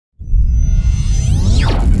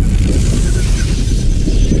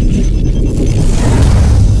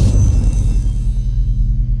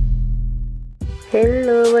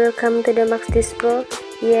Welcome to the Max This Pro.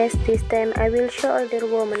 Yes, this time I will show older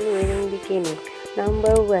woman wearing bikini.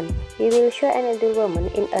 Number 1. We will show an older woman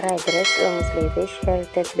in a red dress, long sleeves, hair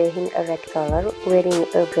tied behind a red color, wearing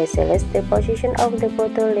a bracelet. The position of the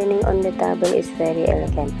photo leaning on the table is very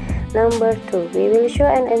elegant. Number 2. We will show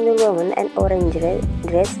an older woman an orange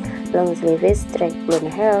dress, long sleeves, straight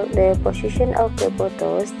blonde hair. The position of the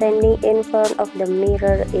photo standing in front of the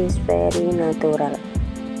mirror is very natural.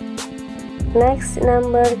 Next,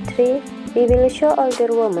 number 3, we will show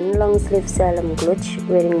older woman long sleeve salon clothes,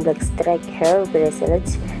 wearing black straight hair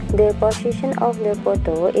bracelets. The position of the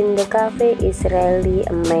photo in the cafe is really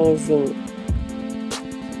amazing.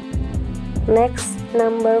 Next,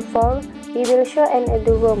 number 4, we will show an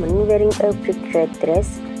older woman wearing a brick red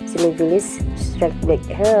dress, sleeveless, straight black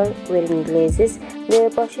hair, wearing glasses.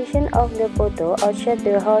 The position of the photo outside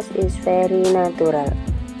the house is very natural.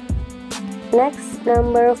 Next,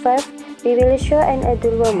 number 5, we will show an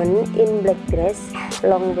older woman in black dress,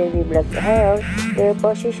 long baby black hair. The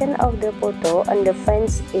position of the photo on the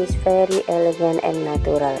fence is very elegant and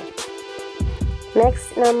natural.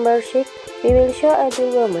 Next, number 6, we will show an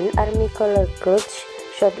older woman army color clothes,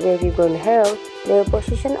 short baby blonde hair. The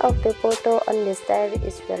position of the photo on the stair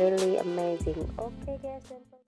is really amazing. Okay guys.